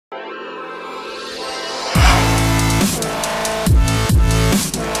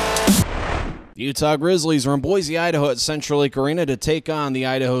The Utah Grizzlies are in Boise, Idaho at Central Lake Arena to take on the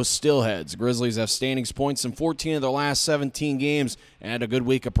Idaho Steelheads. Grizzlies have standings points in 14 of their last 17 games and had a good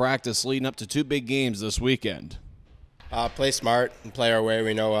week of practice leading up to two big games this weekend. Play smart and play our way.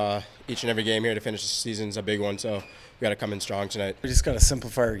 We know each and every game here to finish the season is a big one, so we got to come in strong tonight. We just got to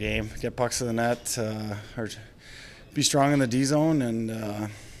simplify our game, get pucks to the net, or be strong in the D zone, and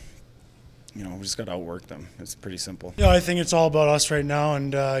we just got to outwork them. It's pretty simple. Yeah, I think it's all about us right now,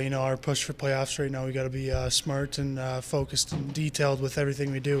 and our push for playoffs right now. We got to be smart and focused and detailed with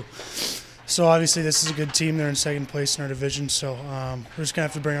everything we do. So obviously this is a good team. They're in second place in our division, so we're just going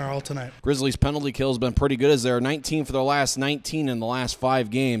to have to bring our all tonight. Grizzlies' penalty kill has been pretty good as they're 19 for their last 19 in the last 5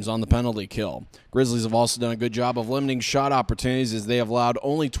 games on the penalty kill. Grizzlies have also done a good job of limiting shot opportunities as they have allowed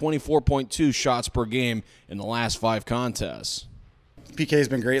only 24.2 shots per game in the last 5 contests. PK's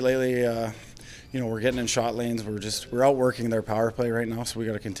been great lately. We're getting in shot lanes. We're outworking their power play right now, so we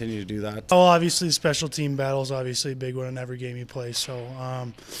got to continue to do that. Oh, obviously the special team battle is obviously a big one in every game you play. So,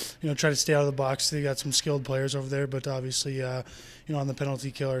 try to stay out of the box. They got some skilled players over there, but obviously, on the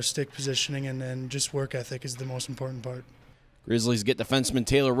penalty kill, our stick positioning and just work ethic is the most important part. Grizzlies get defenseman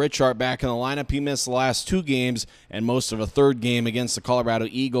Taylor Richard back in the lineup. He missed the last 2 games and most of a 3rd game against the Colorado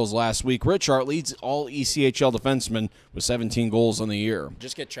Eagles last week. Richard leads all ECHL defensemen with 17 goals on the year.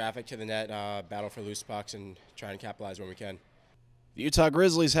 Just get traffic to the net, battle for loose pucks, and try and capitalize when we can. The Utah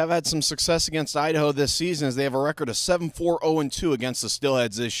Grizzlies have had some success against Idaho this season as they have a record of 7-4-0-2 against the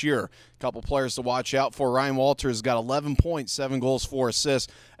Steelheads this year. A couple players to watch out for. Ryan Walters got 11 points, 7 goals, 4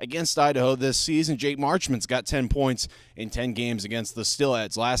 assists against Idaho this season. Jake Marchman's got 10 points in 10 games against the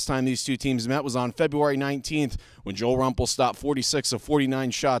Steelheads. Last time these two teams met was on February 19th when Joel Rumpel stopped 46 of 49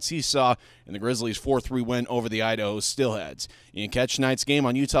 shots he saw in the Grizzlies' 4-3 win over the Idaho Steelheads. You can catch tonight's game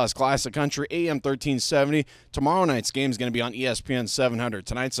on Utah's Classic Country, AM 1370. Tomorrow night's game is going to be on ESPN 700.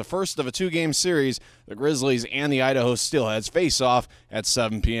 Tonight's the first of a 2-game series. The Grizzlies and the Idaho Steelheads face off at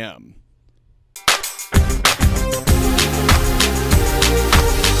 7 p.m.